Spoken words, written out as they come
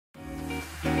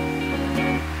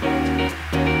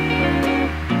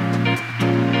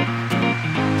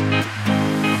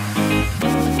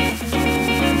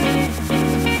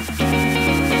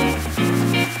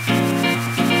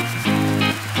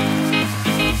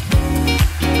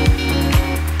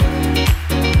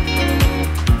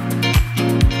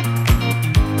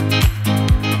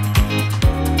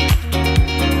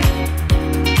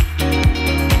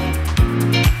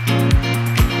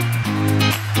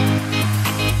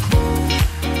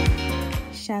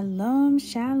Shalom,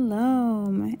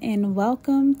 shalom, and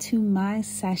welcome to my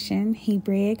session,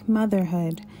 Hebraic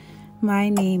Motherhood. My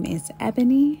name is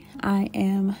Ebony. I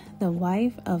am the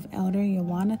wife of Elder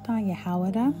Yawanathan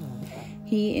Yahawada.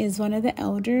 He is one of the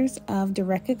elders of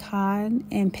DerekEchad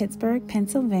in Pittsburgh,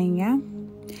 Pennsylvania.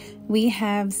 We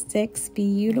have 6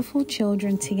 beautiful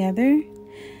children together.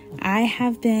 I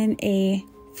have been a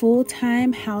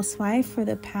full-time housewife for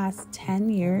the past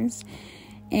 10 years.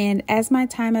 And as my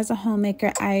time as a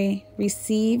homemaker, I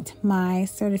received my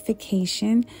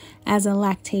certification as a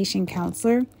lactation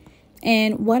counselor.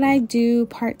 And what I do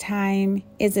part-time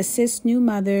is assist new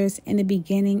mothers in the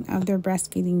beginning of their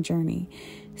breastfeeding journey.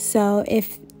 So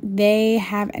if they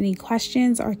have any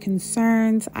questions or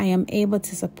concerns, I am able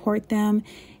to support them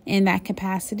in that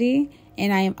capacity.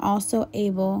 And I am also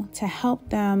able to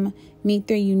help them meet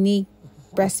their unique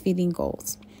breastfeeding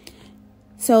goals.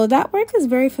 So that work is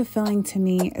very fulfilling to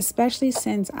me, especially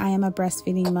since I am a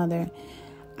breastfeeding mother.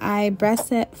 I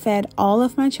breastfed all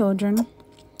of my children,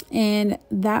 and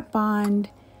that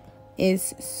bond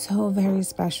is so very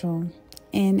special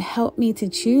and helped me to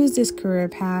choose this career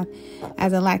path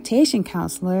as a lactation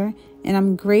counselor. And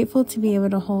I'm grateful to be able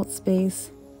to hold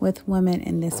space with women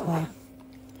in this way.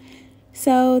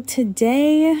 So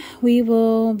today we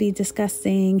will be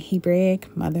discussing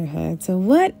Hebraic motherhood. So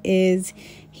what is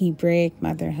Hebraic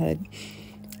motherhood?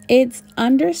 It's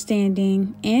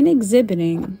understanding and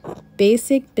exhibiting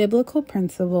basic biblical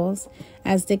principles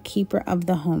as the keeper of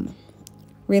the home,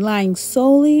 relying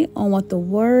solely on what the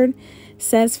word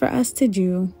says for us to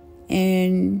do,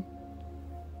 and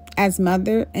as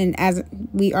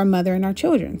we are mothering our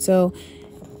children. So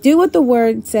do what the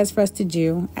word says for us to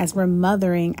do as we're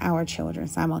mothering our children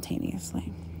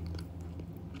simultaneously.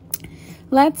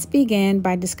 Let's begin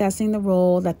by discussing the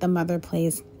role that the mother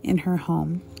plays in her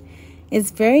home. It's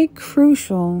very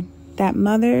crucial that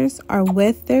mothers are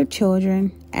with their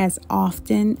children as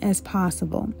often as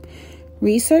possible.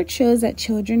 Research shows that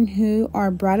children who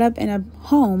are brought up in a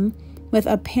home with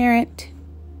a parent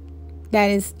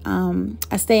that is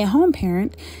a stay-at-home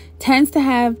parent tends to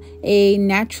have a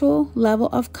natural level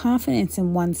of confidence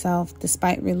in oneself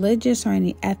despite religious or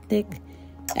any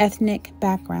ethnic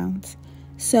backgrounds.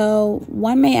 So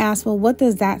one may ask, well, what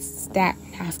does that stat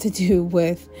have to do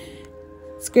with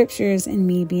scriptures and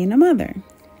me being a mother?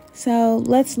 So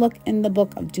let's look in the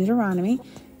book of Deuteronomy,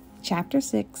 chapter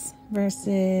 6,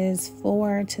 verses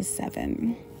 4 to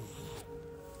 7.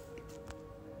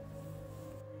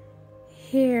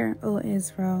 Hear, O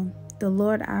Israel, the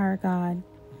Lord our God,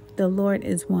 the Lord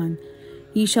is one.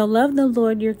 You shall love the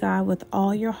Lord your God with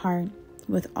all your heart,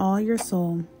 with all your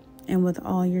soul, and with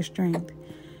all your strength.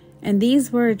 And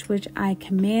these words which I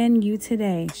command you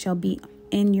today shall be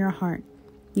in your heart.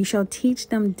 You shall teach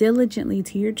them diligently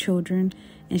to your children,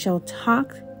 and shall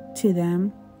talk to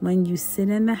them when you sit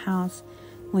in the house,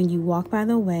 when you walk by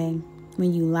the way,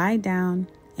 when you lie down,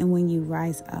 and when you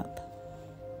rise up.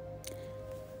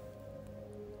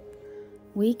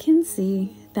 We can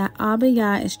see that Abba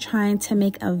Yah is trying to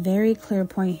make a very clear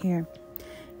point here.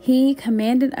 He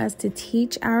commanded us to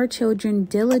teach our children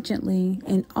diligently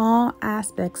in all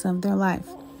aspects of their life.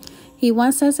 He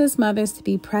wants us as mothers to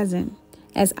be present.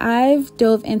 As I've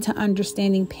dove into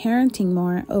understanding parenting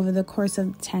more over the course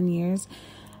of 10 years,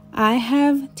 I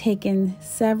have taken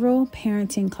several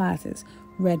parenting classes,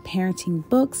 read parenting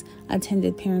books,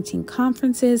 attended parenting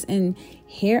conferences, and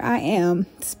here I am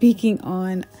speaking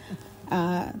on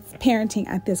parenting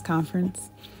at this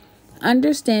conference.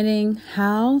 Understanding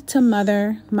how to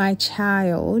mother my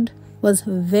child was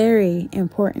very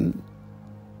important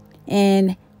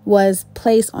and was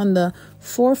placed on the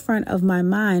forefront of my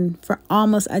mind for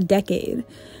almost a decade.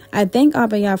 I thank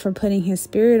Abba Yah for putting his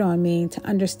spirit on me to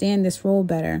understand this role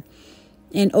better.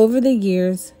 And over the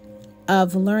years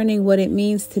of learning what it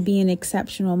means to be an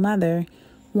exceptional mother,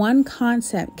 one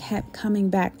concept kept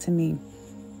coming back to me: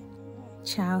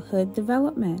 childhood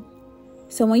development.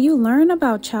 So when you learn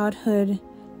about childhood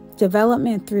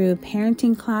development through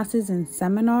parenting classes and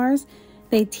seminars,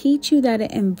 they teach you that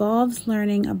it involves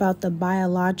learning about the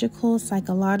biological,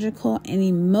 psychological, and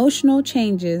emotional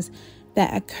changes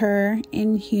that occur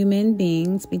in human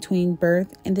beings between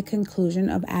birth and the conclusion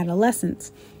of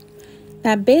adolescence.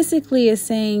 That basically is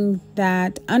saying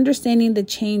that understanding the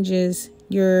changes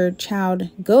your child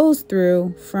goes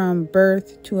through from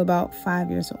birth to about 5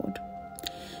 years old.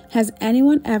 Has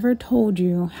anyone ever told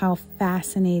you how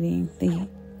fascinating the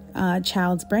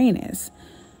child's brain is?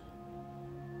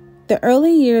 The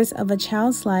early years of a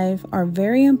child's life are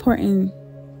very important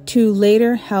to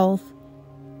later health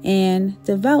and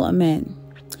development.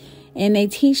 And they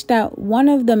teach that one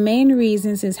of the main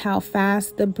reasons is how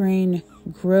fast the brain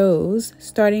grows,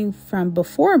 starting from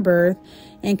before birth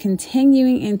and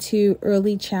continuing into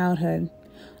early childhood.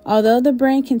 Although the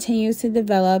brain continues to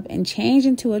develop and change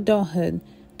into adulthood,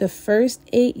 the first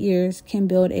 8 years can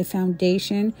build a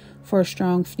foundation for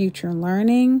strong future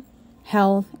learning,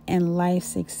 health, and life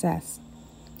success.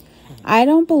 I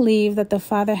don't believe that the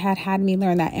Father had me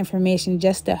learn that information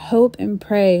just to hope and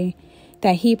pray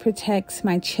that He protects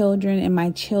my children and my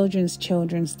children's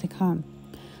children to come.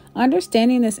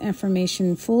 Understanding this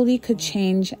information fully could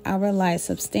change our lives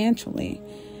substantially.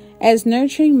 As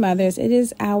nurturing mothers, it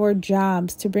is our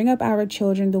jobs to bring up our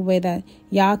children the way that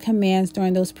Yah commands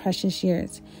during those precious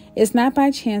years. It's not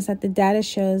by chance that the data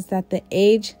shows that the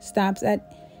age stops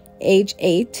at age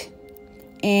 8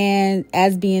 and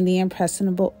as being the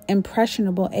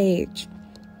impressionable age.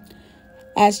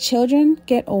 As children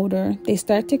get older, they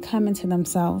start to come into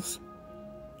themselves.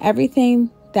 Everything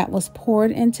that was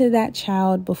poured into that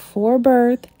child before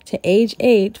birth to age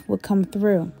 8 would come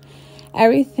through.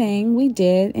 Everything we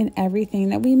did and everything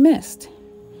that we missed.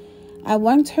 I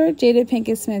once heard Jada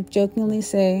Pinkett Smith jokingly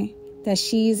say that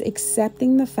she's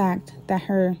accepting the fact that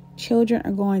her children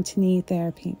are going to need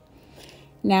therapy.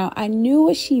 Now, I knew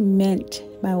what she meant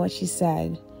by what she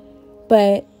said,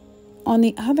 but on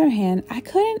the other hand, I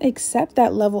couldn't accept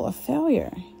that level of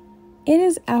failure. It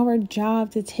is our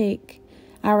job to take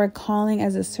our calling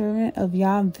as a servant of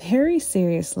Yah very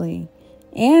seriously,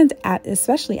 and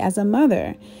especially as a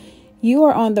mother. You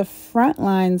are on the front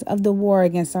lines of the war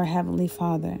against our Heavenly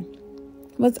Father.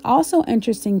 What's also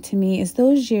interesting to me is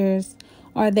those years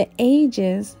are the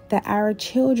ages that our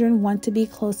children want to be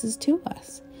closest to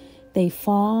us. They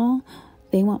fall,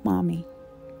 they want mommy.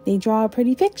 They draw a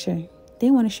pretty picture,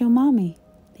 they want to show mommy.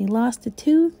 They lost a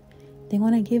tooth, they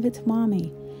want to give it to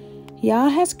mommy. Yah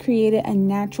has created a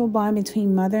natural bond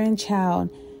between mother and child,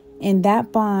 and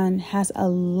that bond has a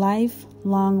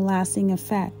lifelong lasting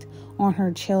effect on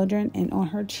her children and on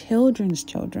her children's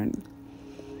children.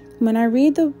 When I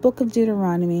read the book of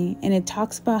Deuteronomy and it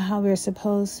talks about how we're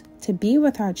supposed to be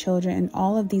with our children in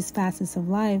all of these facets of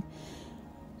life,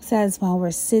 says while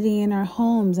we're sitting in our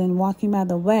homes and walking by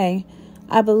the way,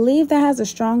 I believe that has a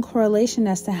strong correlation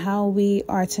as to how we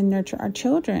are to nurture our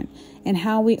children and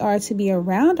how we are to be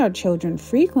around our children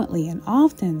frequently and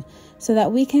often, so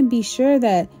that we can be sure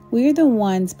that we're the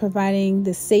ones providing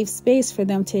the safe space for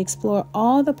them to explore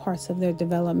all the parts of their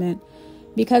development,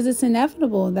 because it's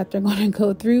inevitable that they're going to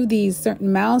go through these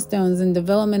certain milestones and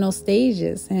developmental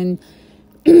stages, and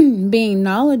being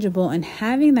knowledgeable and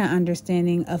having that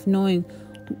understanding of knowing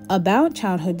about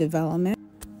childhood development,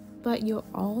 but you'll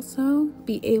also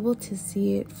be able to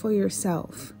see it for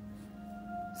yourself.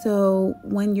 So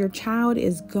when your child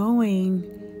is going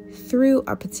through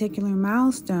a particular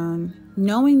milestone,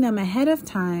 knowing them ahead of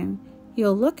time,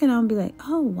 you'll look at them and be like,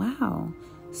 oh, wow,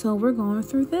 so we're going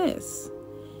through this.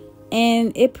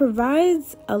 And it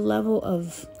provides a level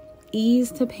of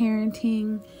ease to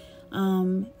parenting.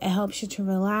 It helps you to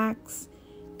relax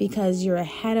because you're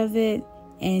ahead of it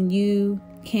and you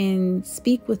can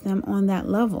speak with them on that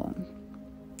level.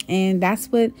 And that's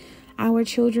what our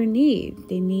children need.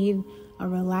 They need a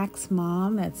relaxed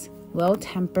mom that's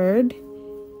well-tempered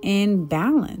and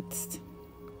balanced.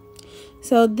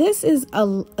 So this is a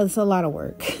lot of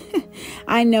work.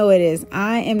 I know it is.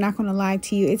 I am not going to lie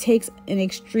to you. It takes an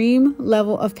extreme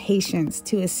level of patience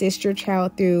to assist your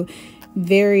child through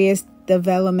various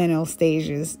developmental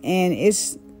stages. And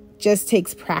it just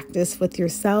takes practice with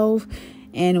yourself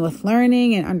and with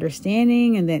learning and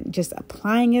understanding and then just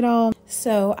applying it all.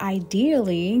 So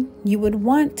ideally, you would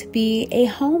want to be a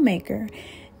homemaker.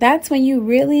 That's when you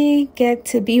really get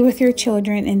to be with your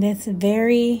children in this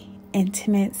very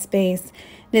intimate space,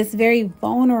 this very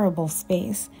vulnerable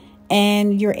space.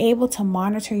 And you're able to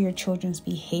monitor your children's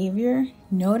behavior,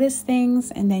 notice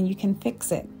things, and then you can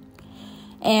fix it.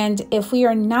 And if we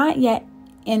are not yet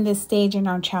in this stage in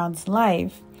our child's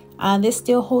life, this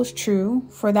still holds true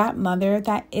for that mother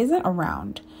that isn't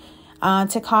around,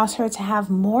 to cause her to have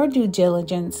more due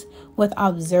diligence with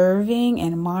observing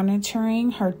and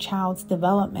monitoring her child's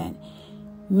development,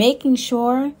 making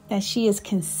sure that she is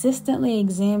consistently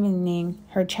examining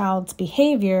her child's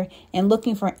behavior and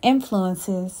looking for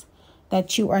influences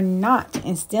that you are not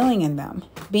instilling in them,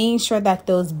 being sure that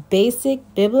those basic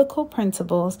biblical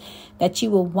principles that you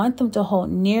will want them to hold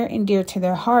near and dear to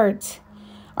their hearts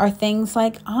are things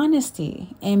like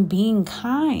honesty and being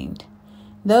kind.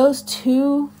 Those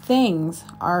two things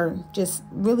are just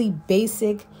really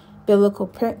basic biblical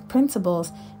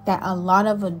principles that a lot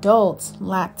of adults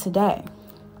lack today.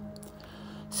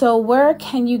 So where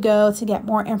can you go to get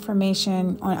more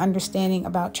information on understanding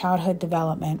about childhood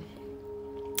development?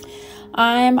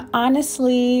 I'm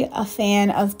honestly a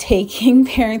fan of taking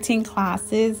parenting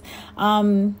classes.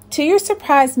 To your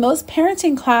surprise, most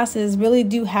parenting classes really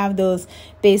do have those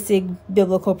basic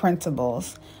biblical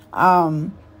principles.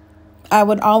 I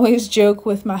would always joke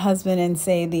with my husband and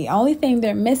say the only thing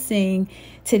they're missing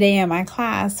today in my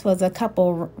class was a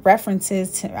couple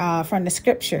references from the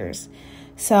scriptures.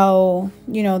 So,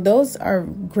 those are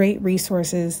great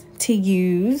resources to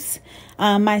use.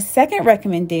 My second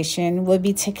recommendation would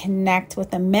be to connect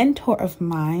with a mentor of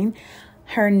mine.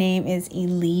 Her name is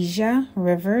Elijah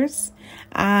Rivers.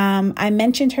 I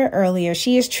mentioned her earlier.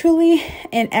 She is truly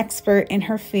an expert in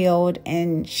her field,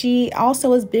 and she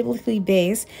also is biblically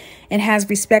based and has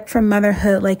respect for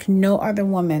motherhood like no other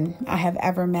woman I have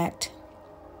ever met.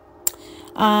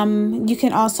 You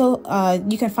can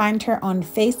find her on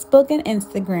Facebook and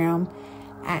Instagram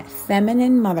at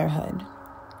Feminine Motherhood.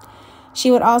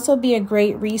 She would also be a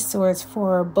great resource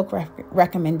for book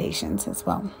recommendations as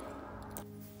well.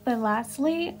 But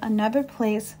lastly, another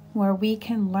place where we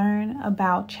can learn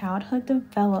about childhood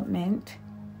development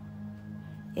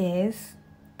is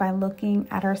by looking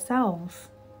at ourselves.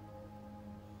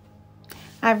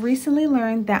 I've recently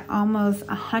learned that almost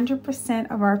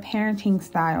 100% of our parenting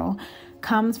style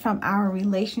comes from our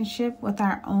relationship with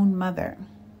our own mother.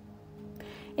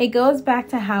 It goes back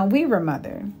to how we were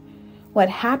mothered. What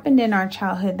happened in our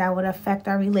childhood that would affect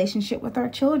our relationship with our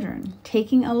children.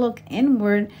 Taking a look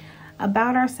inward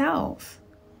about ourselves.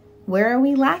 Where are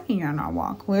we lacking on our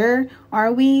walk? Where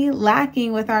are we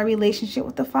lacking with our relationship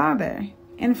with the Father?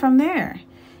 And from there,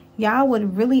 Yah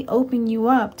would really open you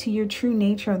up to your true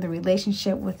nature of the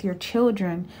relationship with your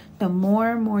children the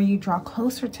more and more you draw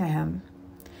closer to Him.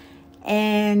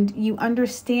 And you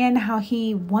understand how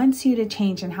He wants you to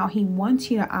change and how He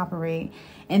wants you to operate.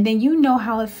 And then you know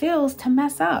how it feels to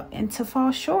mess up and to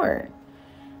fall short.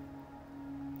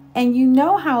 And you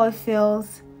know how it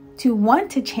feels to want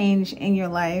to change in your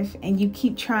life, and you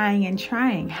keep trying and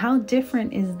trying. How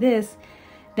different is this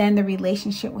than the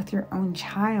relationship with your own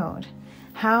child?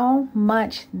 How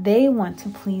much they want to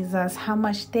please us, how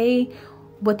much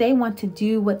what they want to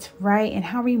do, what's right, and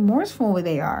how remorseful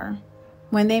they are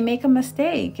when they make a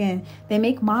mistake and they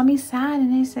make mommy sad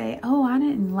and they say, oh, I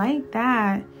didn't like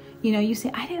that. You say,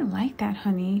 I didn't like that,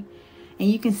 honey. And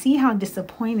you can see how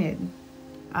disappointed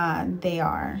they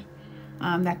are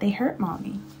that they hurt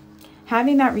mommy.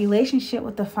 Having that relationship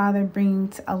with the Father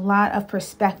brings a lot of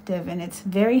perspective, and it's a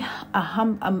very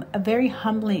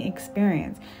humbling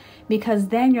experience, because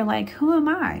then you're like, who am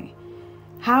I?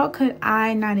 How could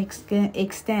I not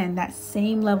extend that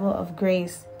same level of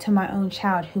grace to my own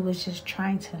child who was just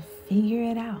trying to figure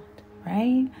it out,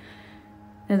 right?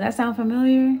 Does that sound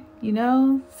familiar?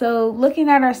 So looking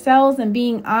at ourselves and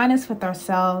being honest with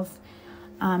ourselves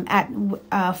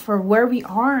for where we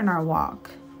are in our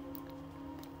walk,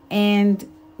 and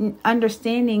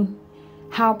understanding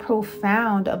how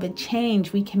profound of a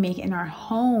change we can make in our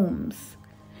homes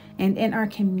and in our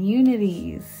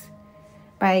communities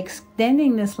by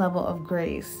extending this level of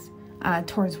grace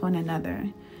towards one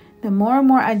another. The more and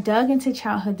more I dug into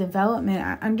childhood development,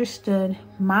 I understood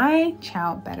my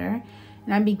child better,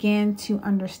 and I began to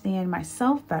understand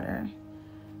myself better.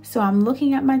 So I'm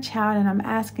looking at my child and I'm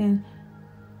asking,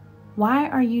 why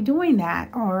are you doing that?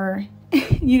 Or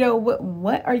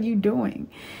what are you doing?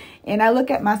 And I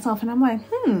look at myself and I'm like,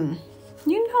 you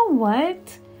know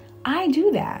what? I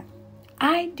do that.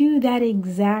 I do that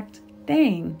exact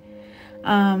thing.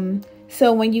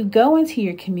 So when you go into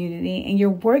your community and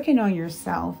you're working on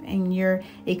yourself and you're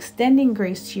extending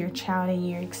grace to your child and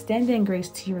you're extending grace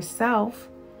to yourself,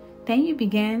 then you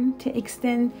begin to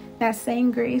extend that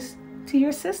same grace to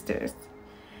your sisters.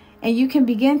 And you can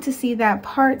begin to see that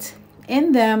part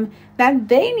in them that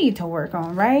they need to work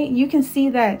on, right? You can see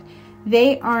that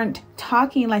they aren't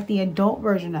talking like the adult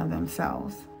version of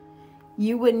themselves.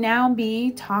 You would now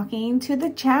be talking to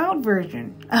the child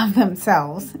version of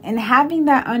themselves. And having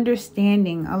that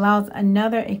understanding allows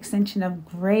another extension of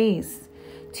grace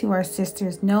to our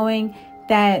sisters, knowing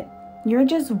that you're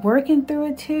just working through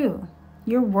it too.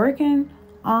 You're working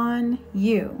on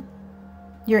you.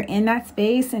 You're in that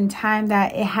space and time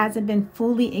that it hasn't been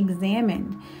fully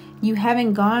examined. You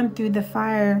haven't gone through the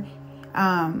fire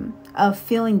of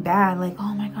feeling bad, like,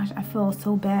 oh my gosh, I feel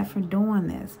so bad for doing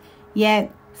this.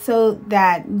 Yet, so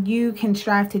that you can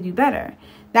strive to do better.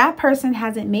 That person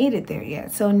hasn't made it there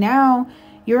yet. So now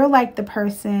you're like the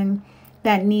person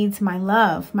that needs my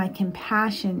love, my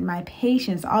compassion, my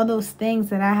patience, all those things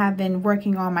that I have been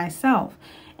working on myself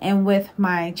and with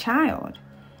my child.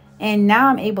 And now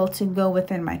I'm able to go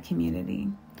within my community.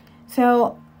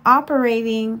 So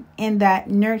operating in that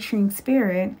nurturing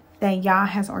spirit that Yah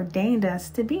has ordained us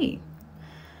to be.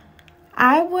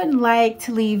 I would like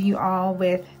to leave you all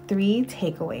with 3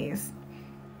 takeaways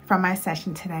from my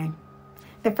session today.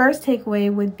 The first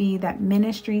takeaway would be that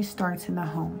ministry starts in the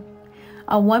home.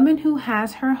 A woman who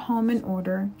has her home in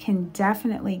order can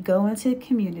definitely go into the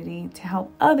community to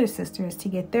help other sisters to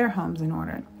get their homes in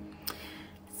order.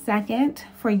 Second,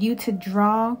 for you to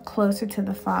draw closer to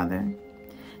the Father.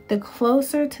 The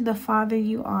closer to the Father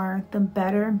you are, the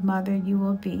better mother you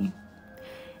will be.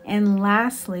 And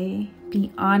lastly,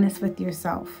 be honest with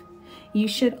yourself. You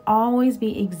should always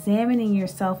be examining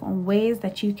yourself on ways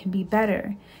that you can be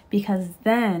better, because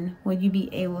then will you be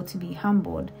able to be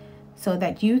humbled so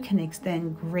that you can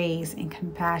extend grace and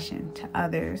compassion to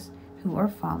others who are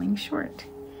falling short.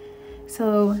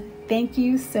 So thank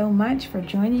you so much for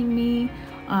joining me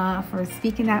for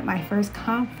speaking at my first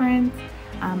conference.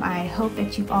 I hope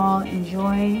that you all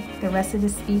enjoy the rest of the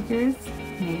speakers.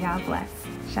 May God bless.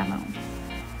 Shalom.